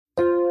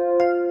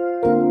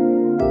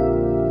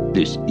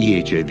This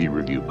EHIV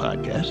Review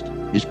podcast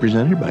is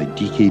presented by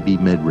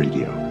DKB Med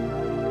Radio.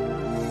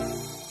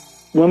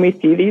 When we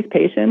see these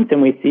patients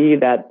and we see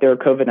that their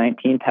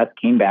COVID-19 test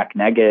came back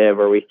negative,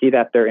 or we see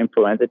that their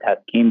influenza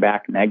test came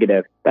back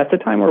negative, that's a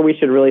time where we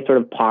should really sort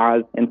of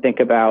pause and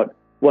think about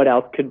what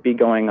else could be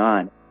going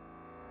on.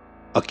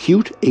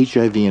 Acute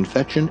HIV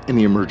infection in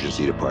the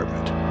emergency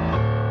department.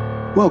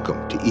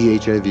 Welcome to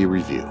EHIV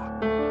Review.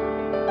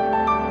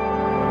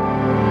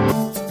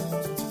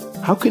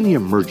 How can the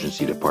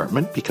emergency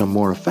department become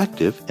more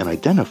effective in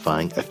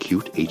identifying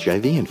acute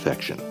HIV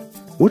infection?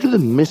 What are the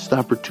missed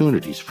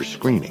opportunities for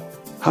screening?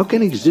 How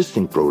can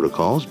existing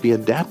protocols be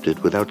adapted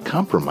without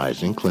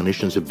compromising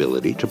clinicians'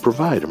 ability to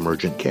provide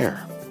emergent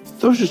care?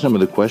 Those are some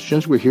of the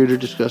questions we're here to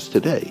discuss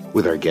today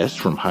with our guests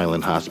from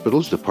Highland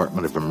Hospital's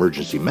Department of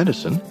Emergency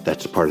Medicine,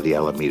 that's part of the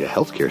Alameda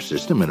Healthcare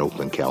System in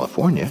Oakland,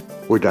 California,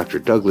 where Dr.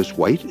 Douglas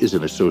White is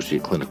an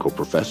associate clinical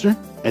professor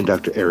and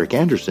Dr. Eric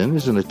Anderson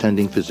is an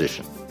attending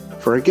physician.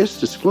 For our guest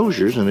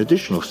disclosures and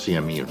additional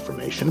CME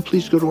information,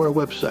 please go to our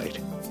website,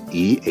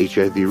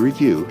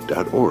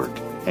 ehivreview.org,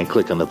 and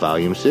click on the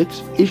Volume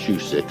 6, Issue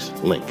 6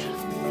 link.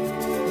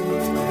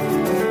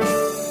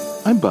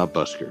 I'm Bob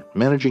Busker,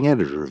 Managing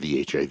Editor of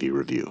EHIV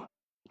Review.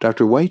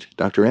 Dr. White,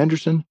 Dr.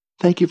 Anderson,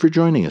 thank you for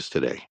joining us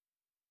today.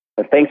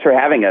 Thanks for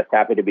having us.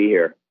 Happy to be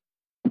here.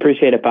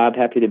 Appreciate it, Bob.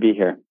 Happy to be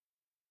here.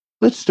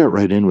 Let's start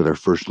right in with our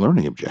first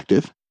learning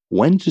objective: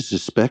 when to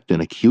suspect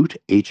an acute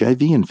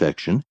HIV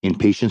infection in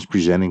patients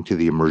presenting to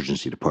the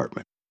emergency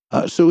department.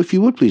 So if you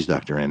would please,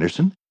 Dr.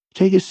 Anderson,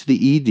 take us to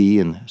the ED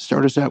and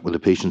start us out with a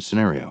patient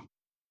scenario.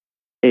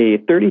 A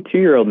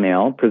 32-year-old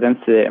male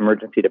presents to the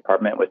emergency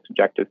department with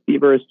subjective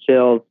fevers,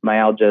 chills,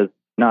 myalgias,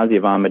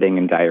 nausea, vomiting,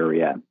 and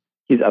diarrhea.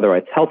 He's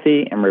otherwise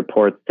healthy and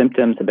reports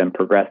symptoms have been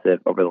progressive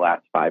over the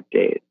last 5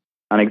 days.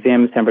 On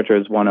exam, his temperature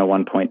is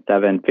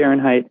 101.7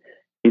 Fahrenheit.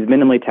 He's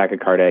minimally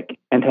tachycardic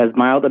and has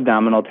mild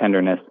abdominal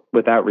tenderness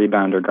without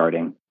rebound or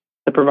guarding.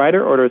 The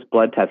provider orders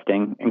blood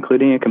testing,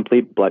 including a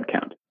complete blood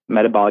count,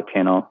 metabolic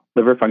panel,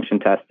 liver function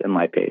test, and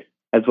lipase,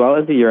 as well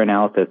as a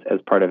urinalysis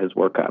as part of his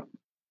workup.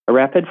 A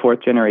rapid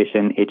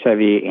fourth-generation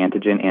HIV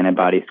antigen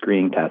antibody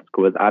screening test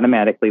was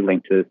automatically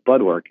linked to his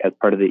blood work as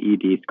part of the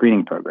ED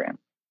screening program.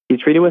 He's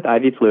treated with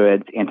IV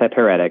fluids,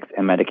 antipyretics,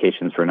 and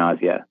medications for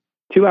nausea.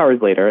 2 hours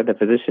later, the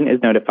physician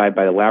is notified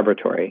by the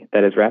laboratory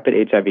that his rapid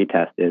HIV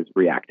test is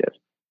reactive.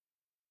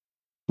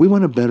 We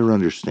want to better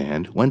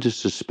understand when to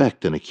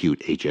suspect an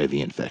acute HIV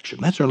infection.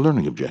 That's our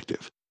learning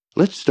objective.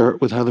 Let's start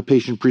with how the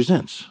patient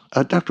presents.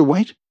 Dr.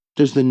 White,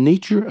 does the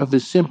nature of the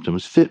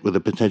symptoms fit with a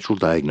potential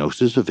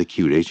diagnosis of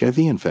acute HIV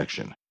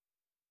infection?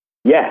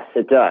 Yes,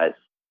 it does.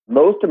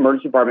 Most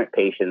emergency department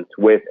patients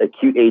with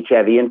acute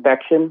HIV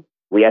infection,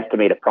 we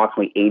estimate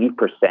approximately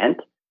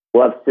 80%,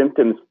 will have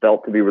symptoms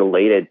felt to be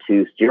related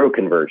to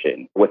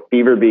seroconversion, with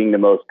fever being the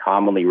most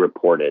commonly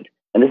reported.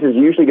 And this is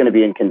usually going to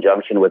be in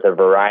conjunction with a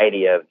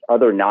variety of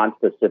other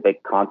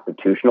nonspecific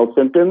constitutional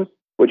symptoms,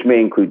 which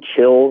may include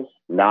chills,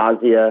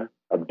 nausea,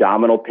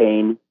 abdominal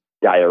pain,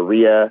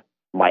 diarrhea,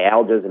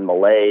 myalgias and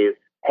malaise,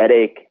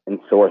 headache, and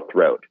sore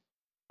throat.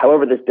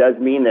 However, this does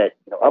mean that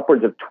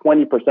upwards of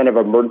 20% of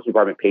emergency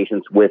department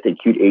patients with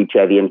acute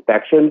HIV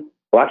infection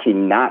will actually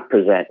not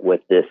present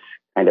with this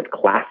kind of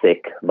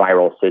classic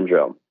viral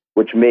syndrome,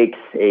 which makes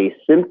a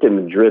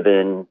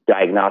symptom-driven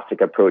diagnostic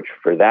approach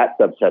for that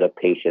subset of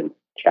patients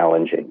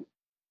challenging.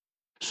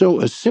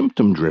 So a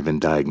symptom-driven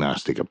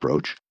diagnostic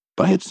approach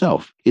by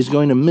itself is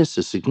going to miss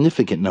a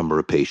significant number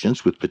of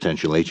patients with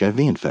potential HIV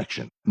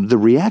infection. The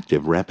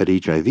reactive rapid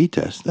HIV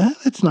test,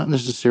 that's not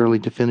necessarily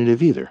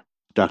definitive either.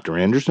 Dr.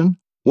 Anderson,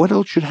 what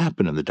else should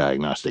happen in the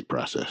diagnostic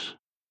process?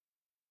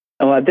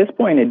 Well, at this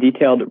point, a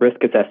detailed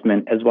risk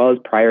assessment as well as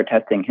prior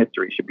testing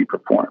history should be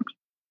performed.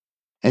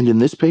 And in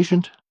this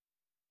patient?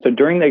 So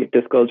during the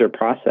disclosure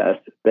process,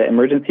 the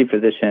emergency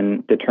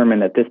physician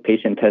determined that this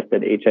patient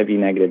tested HIV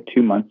negative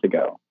 2 months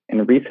ago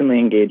and recently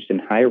engaged in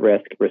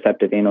high-risk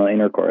receptive anal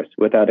intercourse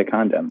without a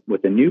condom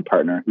with a new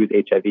partner whose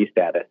HIV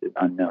status is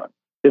unknown.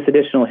 This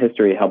additional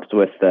history helps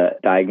with the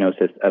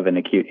diagnosis of an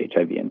acute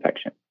HIV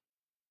infection.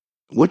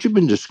 What you've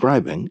been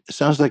describing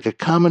sounds like a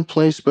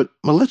commonplace, but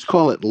let's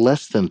call it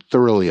less than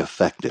thoroughly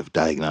effective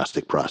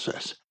diagnostic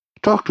process.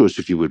 Talk to us,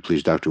 if you would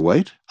please, Dr.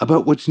 White,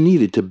 about what's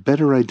needed to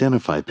better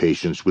identify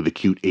patients with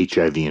acute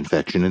HIV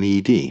infection in the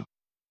ED.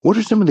 What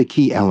are some of the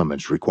key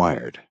elements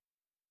required?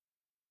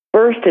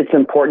 First, it's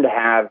important to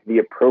have the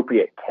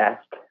appropriate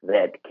test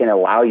that can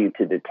allow you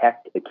to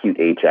detect acute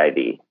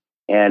HIV.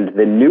 And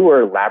the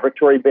newer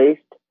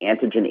laboratory-based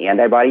antigen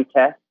antibody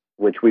tests,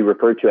 which we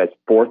refer to as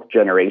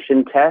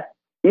fourth-generation tests,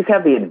 these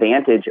have the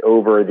advantage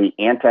over the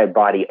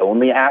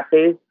antibody-only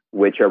assays,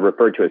 which are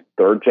referred to as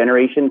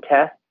third-generation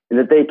tests, in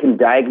that they can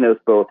diagnose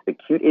both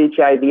acute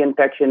HIV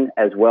infection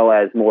as well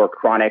as more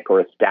chronic or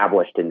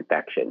established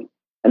infection.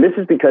 And this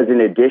is because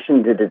in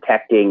addition to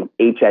detecting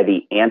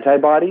HIV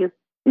antibodies,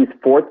 these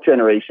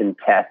fourth-generation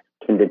tests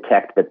can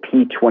detect the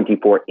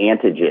P24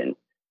 antigen.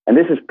 And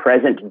this is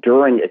present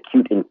during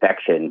acute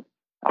infection,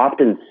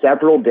 often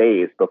several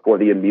days before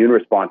the immune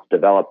response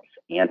develops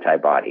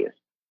antibodies.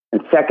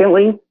 And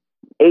secondly,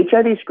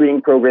 HIV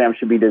screening programs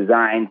should be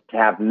designed to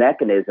have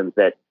mechanisms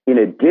that, in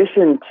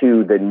addition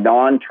to the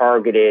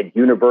non-targeted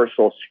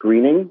universal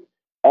screening,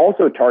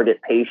 also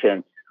target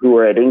patients who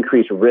are at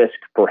increased risk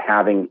for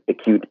having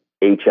acute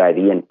HIV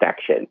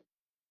infection.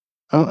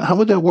 How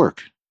would that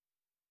work?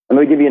 Let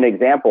me give you an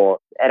example.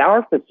 At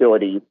our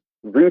facility,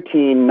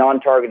 routine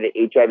non-targeted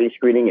HIV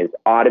screening is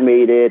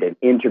automated and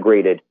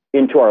integrated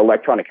into our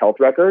electronic health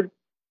record,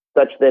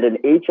 such that an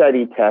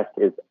HIV test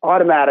is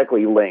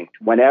automatically linked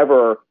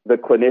whenever the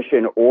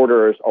clinician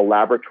orders a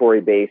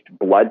laboratory-based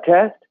blood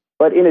test.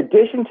 But in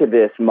addition to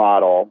this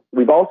model,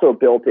 we've also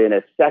built in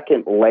a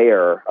second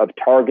layer of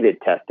targeted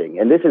testing,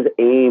 and this is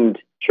aimed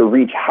to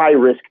reach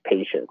high-risk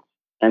patients.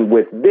 And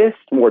with this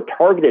more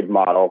targeted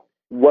model,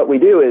 what we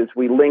do is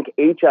we link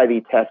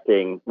HIV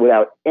testing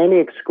without any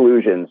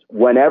exclusions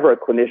whenever a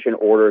clinician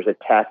orders a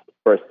test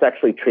for a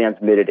sexually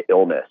transmitted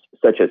illness,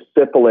 such as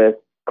syphilis,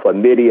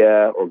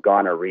 chlamydia, or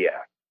gonorrhea,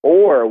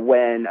 or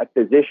when a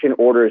physician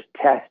orders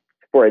tests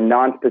for a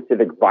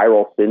nonspecific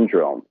viral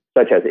syndrome,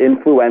 such as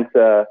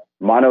influenza,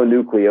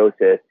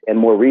 mononucleosis, and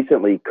more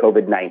recently,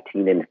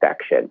 COVID-19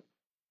 infection.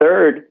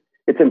 Third,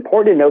 it's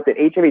important to note that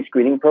HIV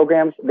screening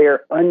programs,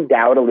 they're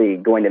undoubtedly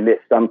going to miss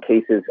some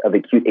cases of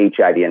acute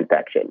HIV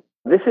infection.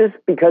 This is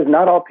because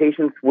not all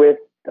patients with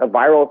a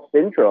viral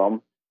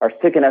syndrome are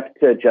sick enough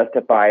to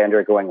justify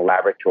undergoing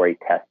laboratory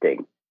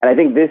testing. And I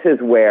think this is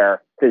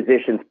where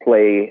physicians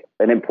play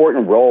an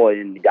important role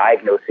in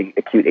diagnosing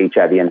acute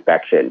HIV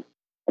infection.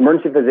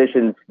 Emergency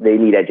physicians, they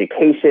need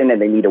education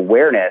and they need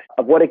awareness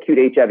of what acute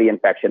HIV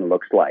infection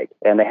looks like.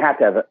 And they have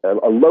to have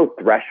a low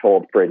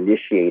threshold for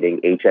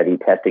initiating HIV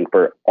testing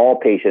for all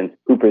patients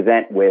who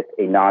present with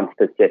a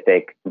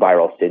nonspecific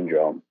viral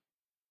syndrome.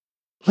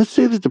 Let's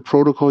say that the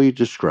protocol you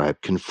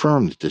described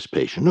confirmed that this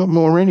patient,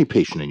 or any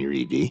patient in your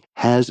ED,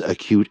 has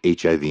acute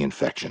HIV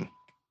infection.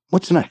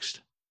 What's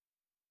next?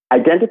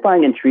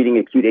 Identifying and treating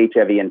acute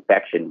HIV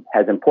infection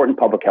has important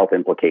public health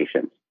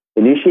implications.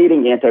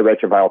 Initiating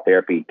antiretroviral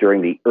therapy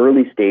during the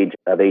early stage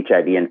of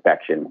HIV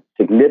infection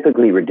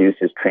significantly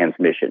reduces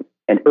transmission,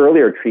 and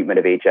earlier treatment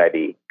of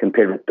HIV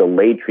compared with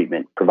delayed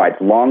treatment provides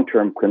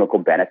long-term clinical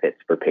benefits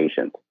for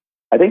patients.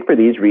 I think for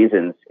these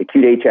reasons,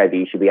 acute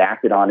HIV should be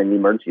acted on in the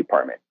emergency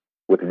department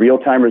with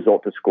real-time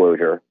result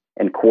disclosure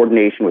and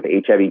coordination with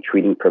HIV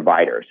treating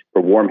providers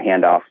for warm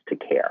handoffs to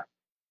care.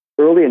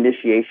 Early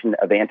initiation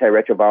of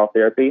antiretroviral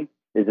therapy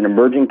is an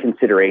emerging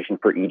consideration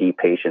for ED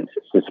patients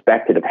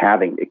suspected of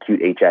having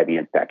acute HIV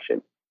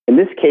infection. In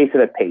this case of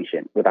a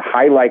patient with a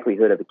high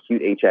likelihood of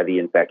acute HIV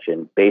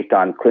infection based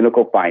on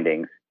clinical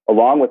findings,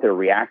 along with a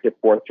reactive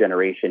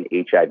fourth-generation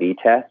HIV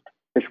test,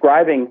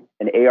 prescribing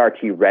an ART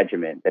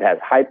regimen that has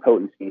high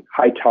potency,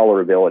 high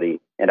tolerability,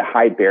 and a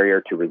high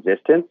barrier to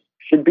resistance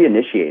should be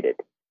initiated.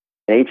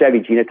 An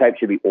HIV genotype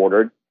should be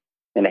ordered,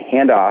 and a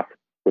handoff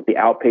with the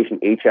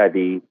outpatient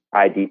HIV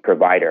ID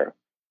provider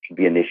should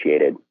be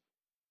initiated.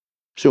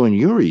 So in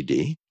your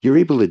ED, you're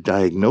able to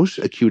diagnose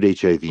acute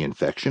HIV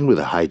infection with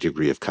a high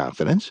degree of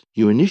confidence,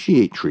 you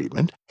initiate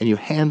treatment, and you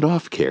hand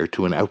off care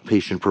to an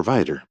outpatient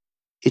provider.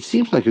 It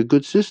seems like a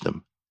good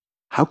system.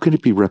 How can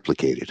it be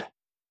replicated?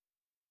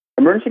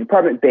 Emergency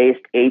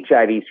department-based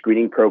HIV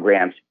screening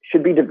programs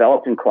should be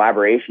developed in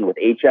collaboration with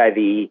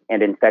HIV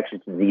and infectious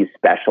disease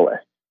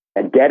specialists,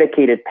 and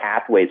dedicated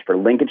pathways for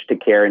linkage to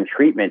care and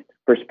treatment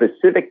for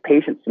specific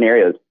patient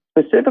scenarios,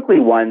 specifically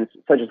ones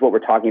such as what we're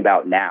talking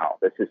about now,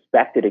 the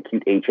suspected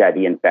acute HIV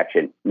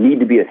infection, need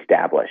to be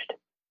established.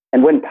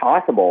 And when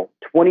possible,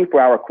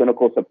 24-hour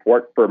clinical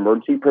support for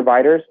emergency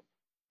providers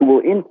who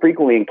will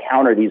infrequently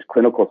encounter these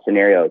clinical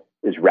scenarios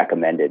is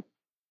recommended.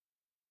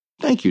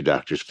 Thank you,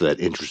 doctors, for that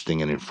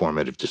interesting and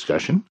informative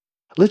discussion.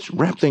 Let's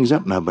wrap things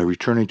up now by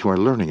returning to our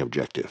learning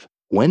objective.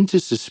 When to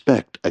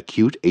suspect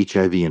acute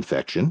HIV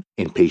infection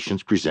in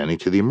patients presenting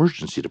to the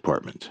emergency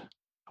department.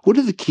 What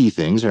are the key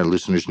things our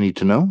listeners need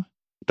to know?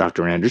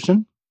 Dr.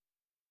 Anderson?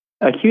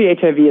 Acute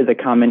HIV is a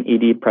common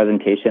ED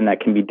presentation that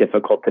can be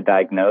difficult to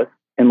diagnose,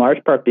 in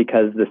large part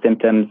because the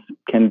symptoms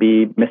can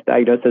be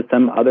misdiagnosed as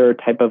some other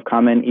type of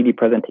common ED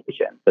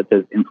presentation, such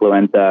as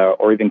influenza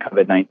or even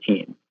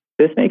COVID-19.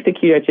 This makes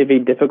acute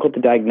HIV difficult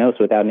to diagnose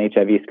without an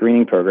HIV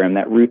screening program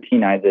that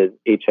routinizes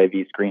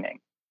HIV screening.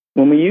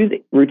 When we use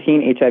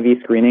routine HIV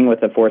screening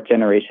with a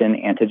fourth-generation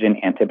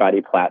antigen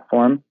antibody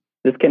platform,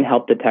 this can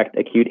help detect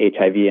acute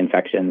HIV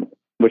infections,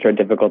 which are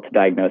difficult to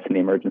diagnose in the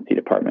emergency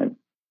department.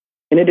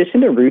 In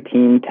addition to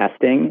routine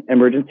testing,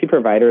 emergency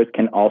providers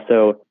can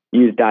also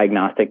use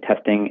diagnostic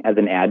testing as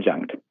an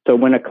adjunct. So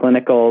when a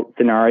clinical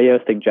scenario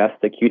suggests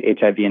acute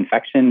HIV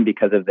infection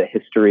because of the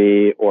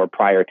history or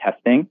prior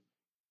testing,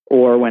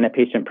 or when a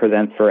patient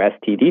presents for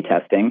STD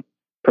testing,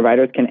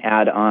 providers can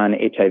add on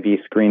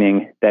HIV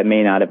screening that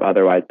may not have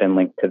otherwise been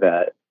linked to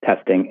the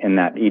testing in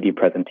that ED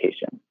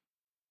presentation.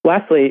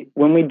 Lastly,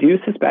 when we do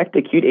suspect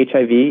acute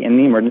HIV in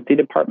the emergency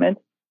department,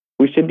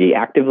 we should be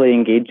actively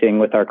engaging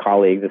with our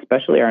colleagues,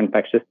 especially our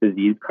infectious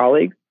disease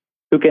colleagues,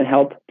 who can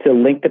help to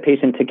link the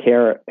patient to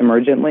care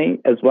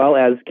emergently, as well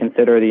as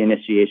consider the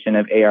initiation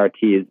of ARTs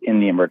in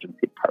the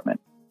emergency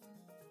department.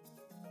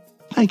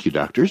 Thank you,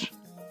 doctors.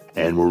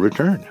 And we'll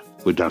return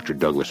with Dr.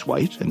 Douglas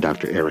White and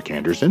Dr. Eric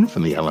Anderson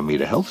from the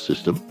Alameda Health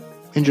System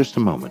in just a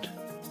moment.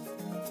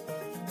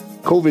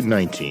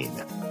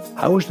 COVID-19.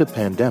 How is the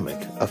pandemic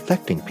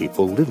affecting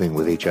people living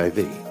with HIV?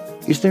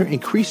 Is there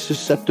increased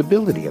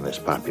susceptibility in this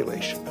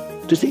population?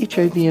 Does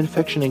HIV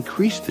infection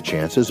increase the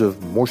chances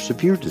of more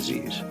severe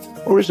disease?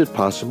 Or is it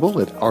possible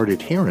that ART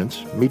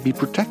adherence may be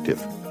protective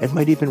and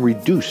might even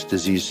reduce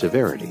disease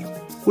severity?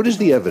 What does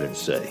the evidence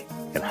say?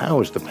 And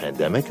how is the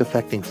pandemic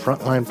affecting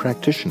frontline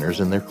practitioners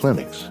in their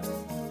clinics?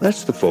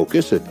 That's the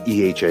focus of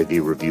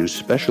eHIV Review's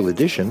special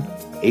edition,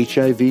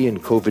 HIV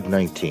and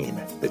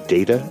COVID-19, the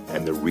data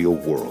and the real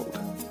world.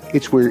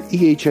 It's where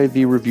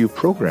eHIV Review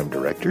Program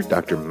Director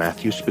Dr.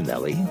 Matthew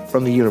Spinelli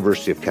from the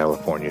University of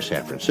California,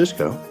 San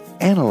Francisco,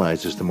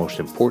 analyzes the most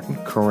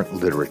important current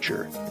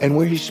literature and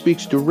where he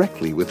speaks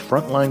directly with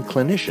frontline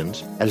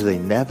clinicians as they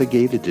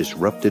navigate a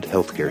disrupted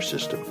healthcare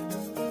system.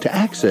 To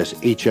access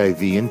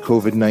HIV and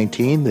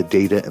COVID-19, the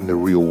data and the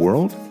real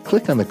world,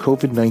 click on the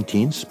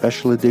COVID-19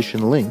 Special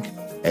Edition link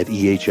at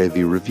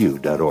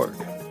ehivreview.org.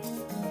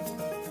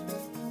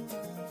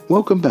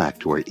 Welcome back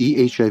to our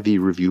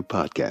eHIV Review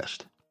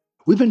podcast.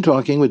 We've been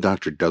talking with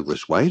Dr.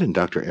 Douglas White and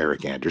Dr.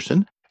 Eric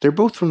Anderson. They're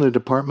both from the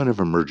Department of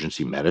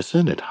Emergency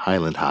Medicine at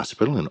Highland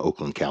Hospital in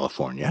Oakland,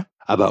 California,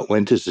 about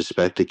when to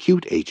suspect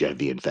acute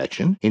HIV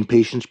infection in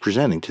patients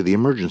presenting to the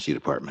emergency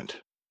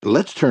department.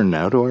 Let's turn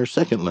now to our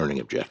second learning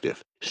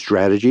objective,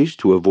 strategies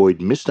to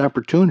avoid missed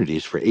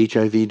opportunities for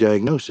HIV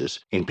diagnosis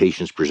in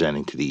patients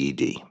presenting to the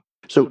ED.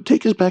 So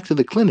take us back to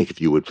the clinic, if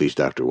you would please,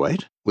 Dr.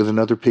 White, with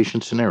another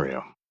patient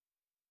scenario.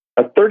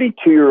 A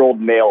 32-year-old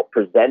male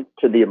presents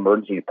to the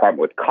emergency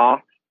department with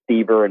cough,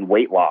 fever, and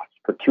weight loss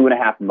for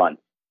 2.5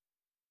 months.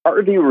 Our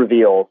review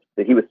reveals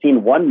that he was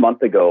seen 1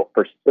 month ago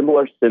for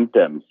similar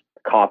symptoms,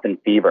 cough and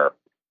fever,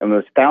 and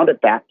was found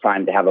at that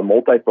time to have a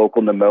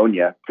multifocal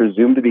pneumonia,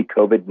 presumed to be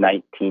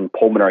COVID-19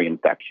 pulmonary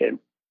infection.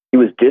 He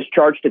was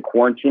discharged to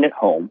quarantine at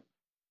home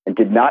and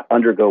did not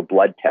undergo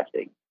blood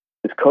testing.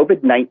 His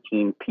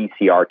COVID-19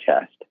 PCR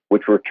test,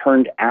 which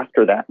returned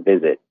after that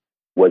visit,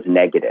 was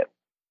negative.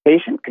 The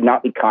patient could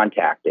not be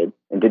contacted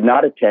and did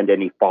not attend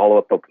any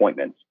follow-up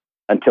appointments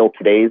until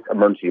today's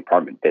emergency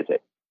department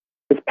visit.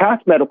 His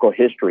past medical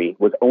history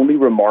was only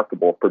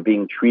remarkable for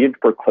being treated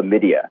for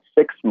chlamydia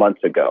 6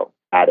 months ago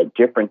at a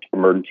different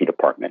emergency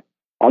department.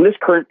 On this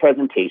current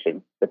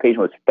presentation, the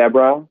patient was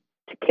febrile,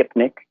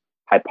 tachypnic,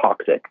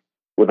 hypoxic,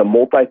 with a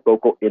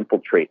multifocal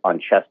infiltrate on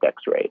chest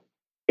X-ray.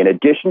 In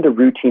addition to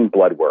routine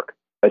blood work,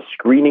 a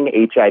screening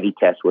HIV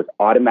test was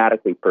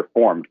automatically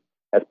performed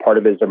as part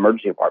of his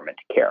emergency department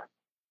care.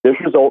 This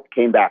result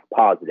came back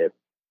positive,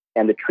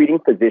 and the treating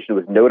physician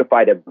was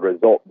notified of the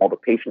result while the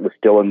patient was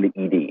still in the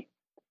ED.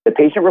 The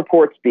patient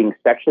reports being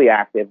sexually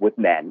active with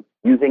men,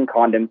 using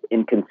condoms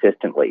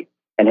inconsistently,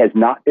 and has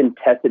not been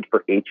tested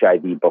for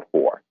HIV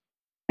before.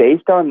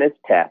 Based on this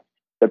test,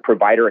 the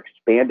provider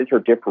expanded her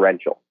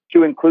differential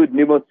to include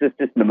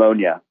pneumocystis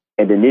pneumonia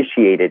and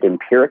initiated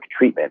empiric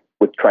treatment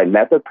with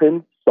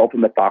trimethoprim,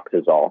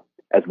 sulfamethoxazole,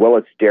 as well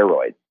as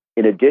steroids,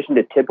 in addition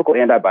to typical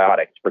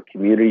antibiotics for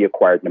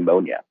community-acquired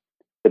pneumonia.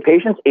 The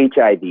patient's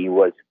HIV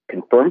was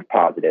confirmed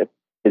positive,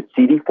 his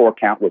CD4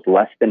 count was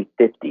less than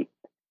 50,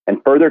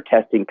 and further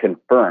testing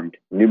confirmed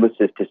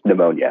pneumocystis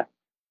pneumonia.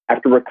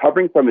 After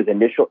recovering from his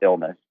initial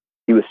illness,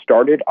 he was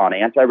started on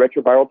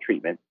antiretroviral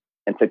treatment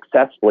and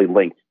successfully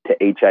linked to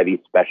HIV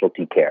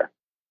specialty care.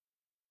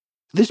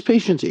 This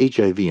patient's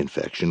HIV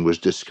infection was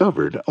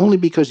discovered only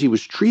because he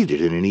was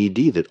treated in an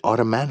ED that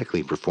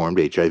automatically performed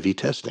HIV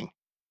testing.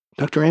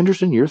 Dr.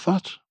 Anderson, your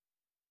thoughts?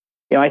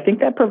 I think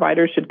that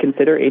providers should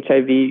consider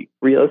HIV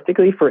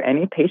realistically for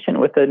any patient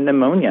with a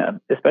pneumonia,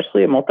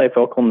 especially a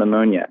multifocal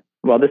pneumonia.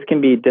 While this can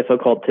be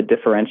difficult to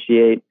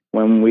differentiate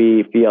when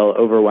we feel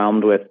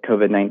overwhelmed with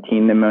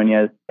COVID-19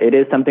 pneumonias, it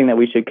is something that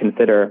we should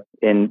consider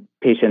in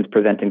patients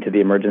presenting to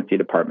the emergency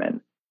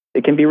department.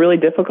 It can be really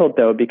difficult,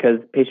 though, because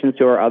patients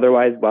who are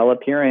otherwise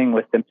well-appearing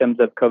with symptoms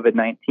of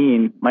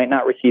COVID-19 might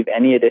not receive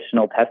any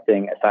additional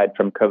testing aside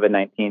from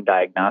COVID-19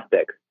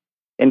 diagnostics,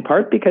 in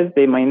part because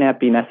they might not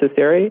be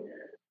necessary,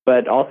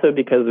 but also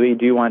because we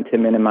do want to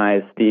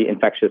minimize the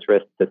infectious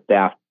risk to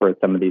staff for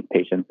some of these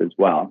patients as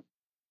well.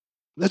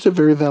 That's a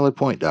very valid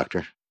point,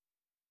 Doctor.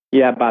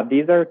 Yeah, Bob,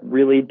 these are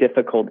really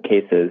difficult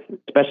cases,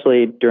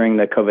 especially during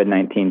the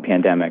COVID-19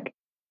 pandemic.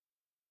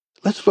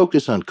 Let's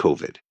focus on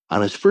COVID.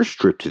 On his first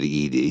trip to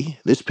the ED,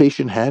 this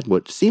patient had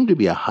what seemed to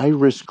be a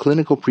high-risk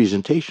clinical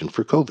presentation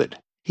for COVID.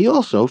 He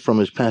also, from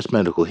his past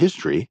medical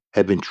history,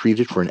 had been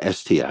treated for an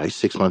STI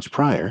 6 months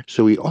prior,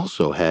 so he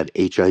also had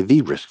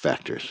HIV risk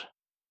factors.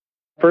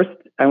 First,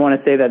 I want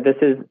to say that this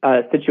is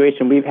a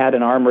situation we've had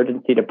in our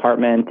emergency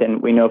department,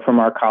 and we know from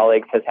our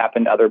colleagues has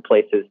happened other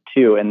places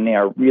too, and they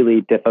are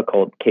really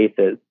difficult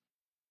cases.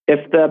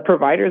 If the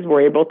providers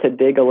were able to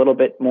dig a little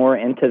bit more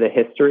into the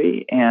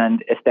history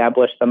and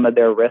establish some of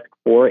their risk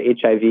for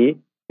HIV,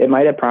 it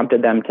might have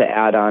prompted them to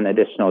add on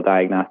additional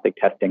diagnostic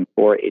testing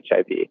for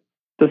HIV.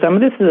 So some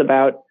of this is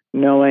about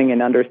knowing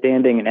and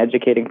understanding and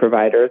educating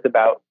providers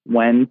about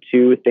when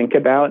to think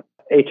about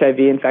HIV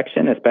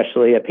infection,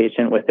 especially a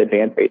patient with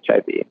advanced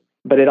HIV.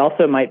 But it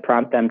also might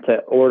prompt them to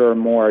order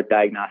more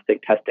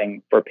diagnostic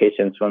testing for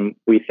patients when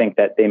we think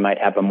that they might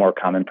have a more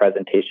common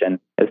presentation,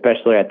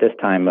 especially at this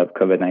time of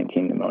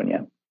COVID-19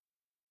 pneumonia.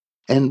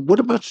 And what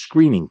about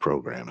screening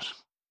programs?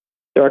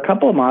 There are a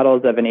couple of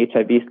models of an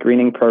HIV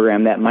screening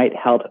program that might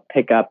help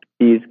pick up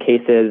these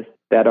cases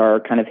that are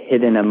kind of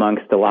hidden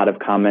amongst a lot of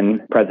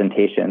common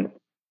presentations.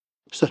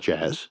 Such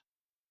as?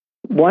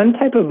 One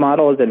type of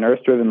model is a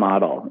nurse-driven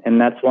model, and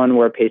that's one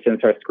where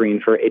patients are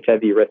screened for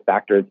HIV risk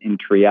factors in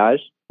triage.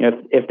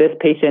 If this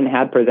patient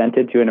had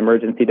presented to an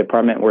emergency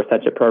department where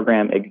such a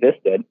program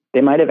existed,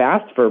 they might have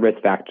asked for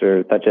risk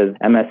factors such as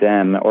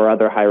MSM or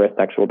other high-risk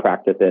sexual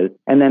practices,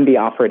 and then be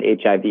offered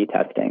HIV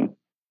testing.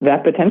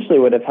 That potentially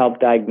would have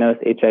helped diagnose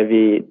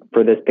HIV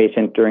for this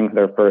patient during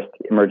their first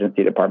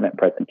emergency department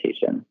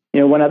presentation.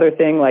 One other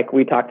thing, like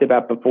we talked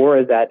about before,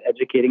 is that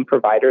educating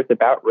providers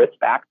about risk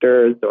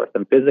factors or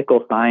some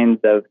physical signs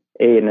of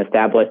an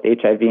established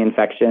HIV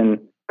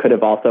infection could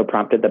have also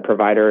prompted the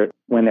provider,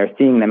 when they're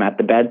seeing them at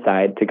the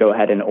bedside, to go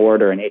ahead and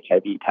order an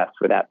HIV test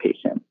for that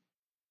patient.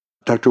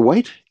 Dr.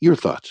 White, your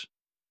thoughts?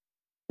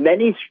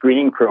 Many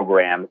screening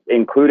programs,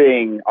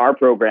 including our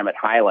program at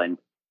Highland,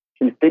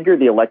 configure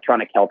the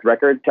electronic health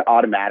record to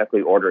automatically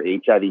order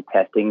HIV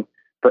testing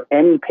for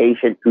any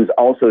patient who's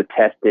also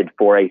tested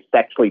for a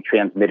sexually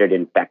transmitted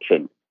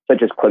infection,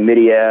 such as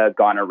chlamydia,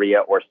 gonorrhea,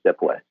 or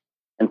syphilis.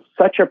 And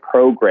such a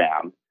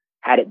program,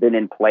 had it been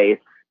in place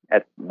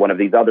at one of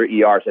these other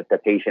ERs that the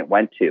patient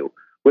went to,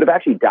 would have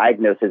actually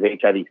diagnosed his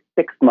HIV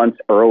 6 months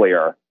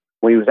earlier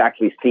when he was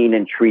actually seen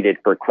and treated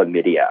for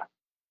chlamydia.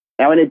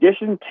 Now, in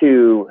addition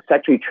to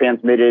sexually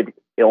transmitted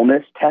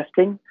illness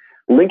testing,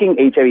 linking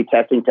HIV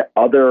testing to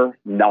other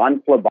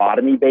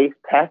non-phlebotomy-based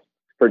tests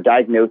for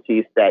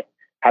diagnoses that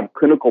have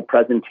clinical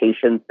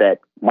presentations that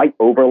might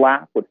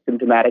overlap with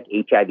symptomatic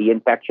HIV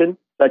infection,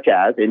 such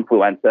as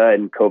influenza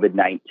and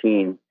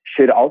COVID-19,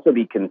 should also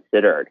be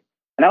considered.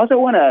 And I also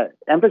want to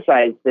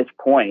emphasize this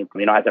point,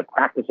 as a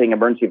practicing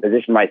emergency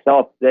physician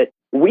myself, that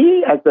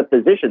we as the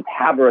physicians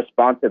have a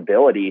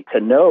responsibility to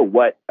know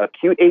what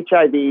acute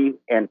HIV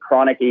and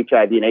chronic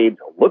HIV and AIDS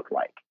look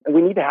like. And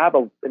we need to have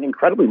an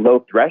incredibly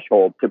low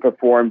threshold to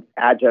perform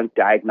adjunct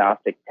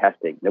diagnostic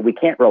testing. That we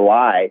can't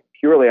rely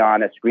purely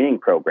on a screening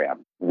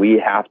program.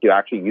 We have to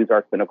actually use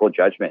our clinical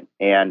judgment.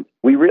 And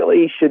we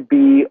really should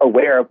be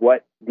aware of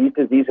what these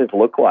diseases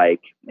look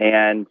like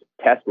and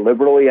test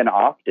liberally and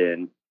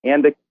often.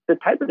 And the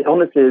type of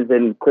illnesses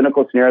and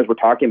clinical scenarios we're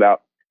talking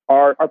about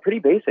are pretty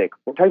basic.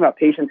 We're talking about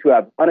patients who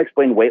have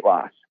unexplained weight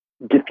loss,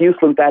 diffuse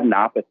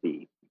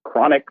lymphadenopathy,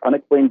 chronic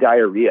unexplained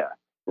diarrhea,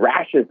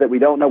 rashes that we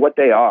don't know what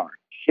they are,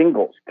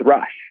 shingles,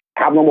 thrush,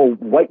 abnormal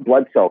white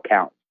blood cell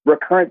counts,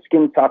 recurrent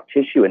skin soft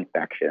tissue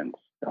infections,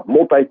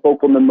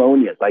 multifocal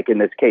pneumonias, like in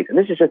this case. And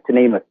this is just to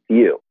name a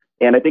few.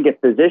 And I think if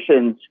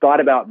physicians thought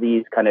about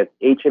these kind of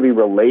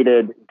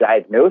HIV-related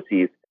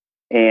diagnoses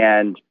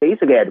and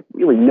basically had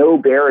really no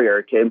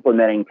barrier to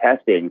implementing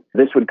testing,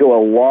 this would go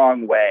a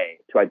long way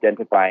to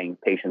identifying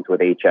patients with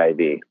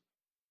HIV.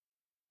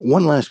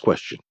 One last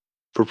question.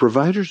 For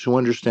providers who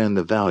understand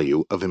the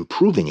value of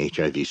improving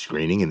HIV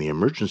screening in the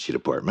emergency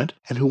department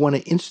and who want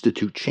to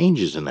institute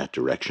changes in that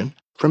direction,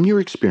 from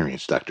your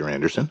experience, Dr.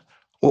 Anderson,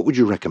 what would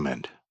you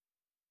recommend?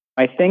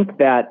 I think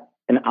that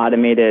an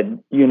automated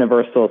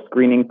universal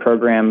screening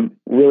program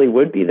really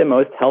would be the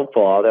most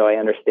helpful, although I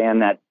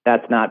understand that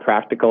that's not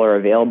practical or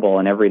available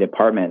in every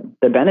department.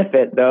 The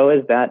benefit, though,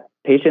 is that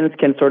patients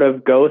can sort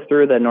of go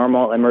through the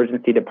normal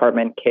emergency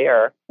department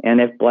care.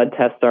 And if blood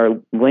tests are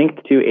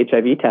linked to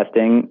HIV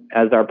testing,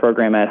 as our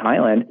program at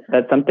Highland,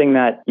 that's something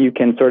that you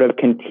can sort of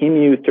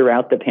continue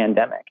throughout the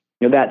pandemic.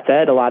 That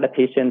said, a lot of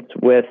patients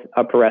with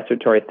upper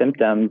respiratory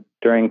symptoms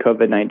during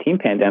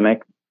COVID-19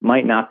 pandemic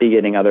might not be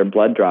getting other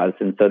blood draws.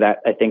 And so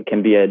that, I think,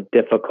 can be a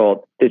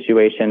difficult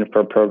situation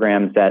for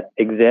programs that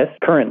exist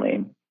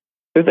currently.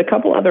 There's a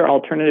couple other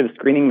alternative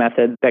screening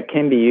methods that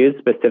can be used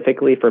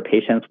specifically for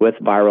patients with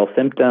viral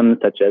symptoms,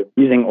 such as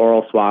using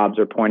oral swabs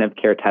or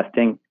point-of-care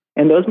testing.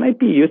 And those might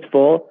be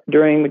useful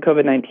during the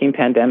COVID-19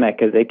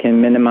 pandemic as they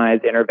can minimize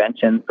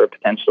interventions for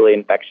potentially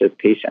infectious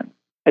patients.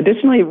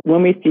 Additionally,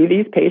 when we see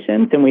these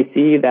patients and we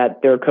see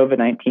that their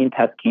COVID-19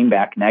 test came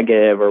back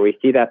negative, or we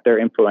see that their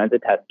influenza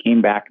test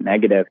came back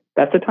negative,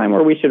 that's a time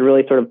where we should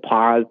really sort of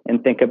pause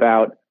and think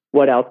about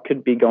what else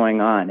could be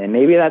going on. And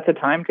maybe that's a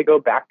time to go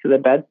back to the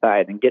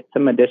bedside and get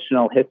some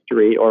additional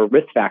history or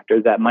risk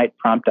factors that might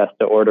prompt us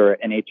to order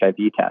an HIV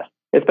test,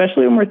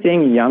 especially when we're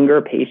seeing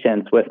younger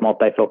patients with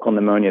multifocal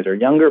pneumonias or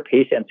younger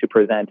patients who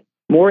present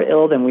more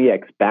ill than we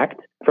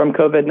expect from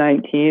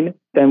COVID-19.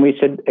 Then we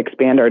should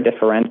expand our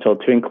differential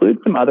to include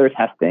some other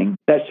testing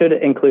that should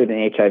include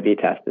an HIV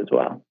test as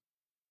well.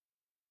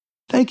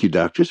 Thank you,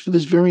 doctors, for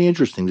this very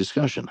interesting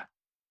discussion.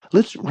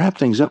 Let's wrap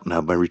things up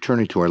now by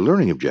returning to our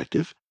learning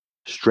objective: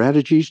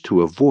 strategies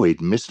to avoid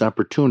missed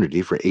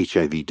opportunity for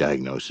HIV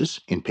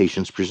diagnosis in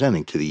patients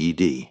presenting to the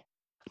ED.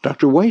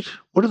 Dr. White,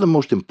 what are the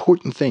most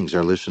important things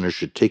our listeners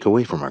should take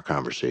away from our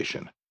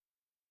conversation?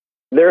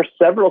 There are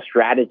several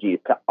strategies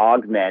to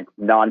augment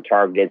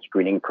non-targeted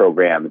screening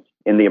programs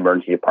in the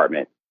emergency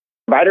department.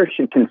 Providers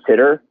should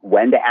consider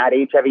when to add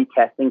HIV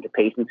testing to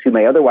patients who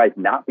may otherwise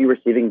not be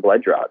receiving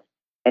blood draws.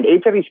 And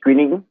HIV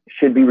screening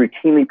should be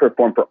routinely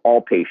performed for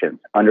all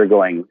patients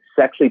undergoing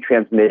sexually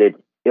transmitted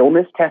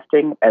illness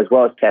testing, as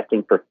well as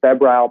testing for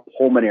febrile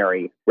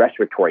pulmonary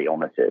respiratory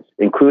illnesses,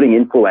 including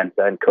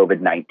influenza and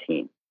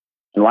COVID-19.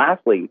 And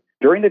lastly,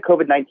 during the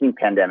COVID-19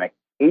 pandemic,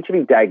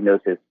 HIV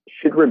diagnosis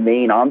should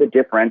remain on the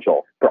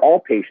differential for all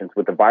patients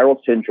with the viral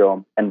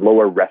syndrome and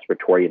lower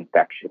respiratory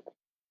infections.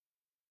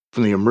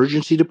 From the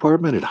emergency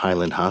department at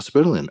Highland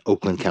Hospital in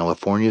Oakland,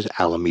 California's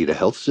Alameda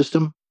Health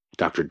System,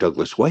 Dr.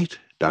 Douglas White,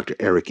 Dr.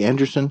 Eric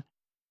Anderson,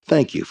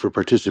 thank you for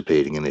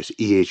participating in this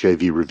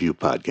EHIV Review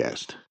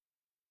podcast.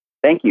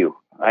 Thank you.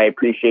 I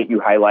appreciate you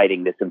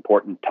highlighting this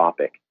important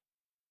topic.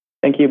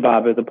 Thank you,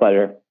 Bob. It was a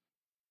pleasure.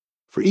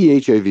 For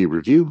EHIV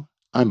Review,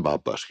 I'm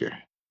Bob Busker.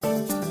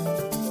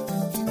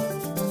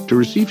 To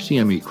receive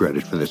CME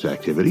credit for this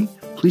activity,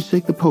 please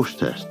take the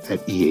post-test at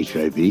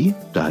ehiv.dkpmed.com.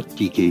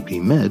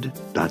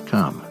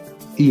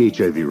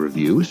 EHIV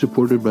Review is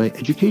supported by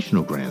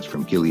educational grants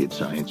from Gilead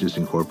Sciences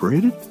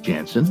Incorporated,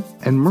 Janssen,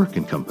 and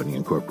Merck & Company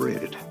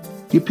Incorporated.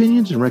 The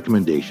opinions and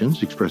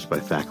recommendations expressed by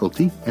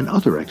faculty and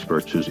other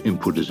experts whose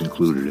input is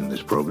included in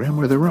this program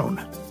are their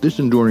own. This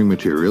enduring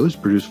material is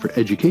produced for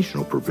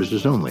educational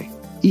purposes only.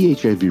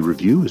 EHIV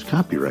Review is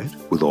copyright,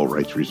 with all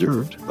rights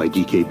reserved, by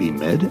DKB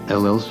Med,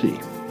 LLC.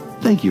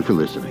 Thank you for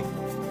listening.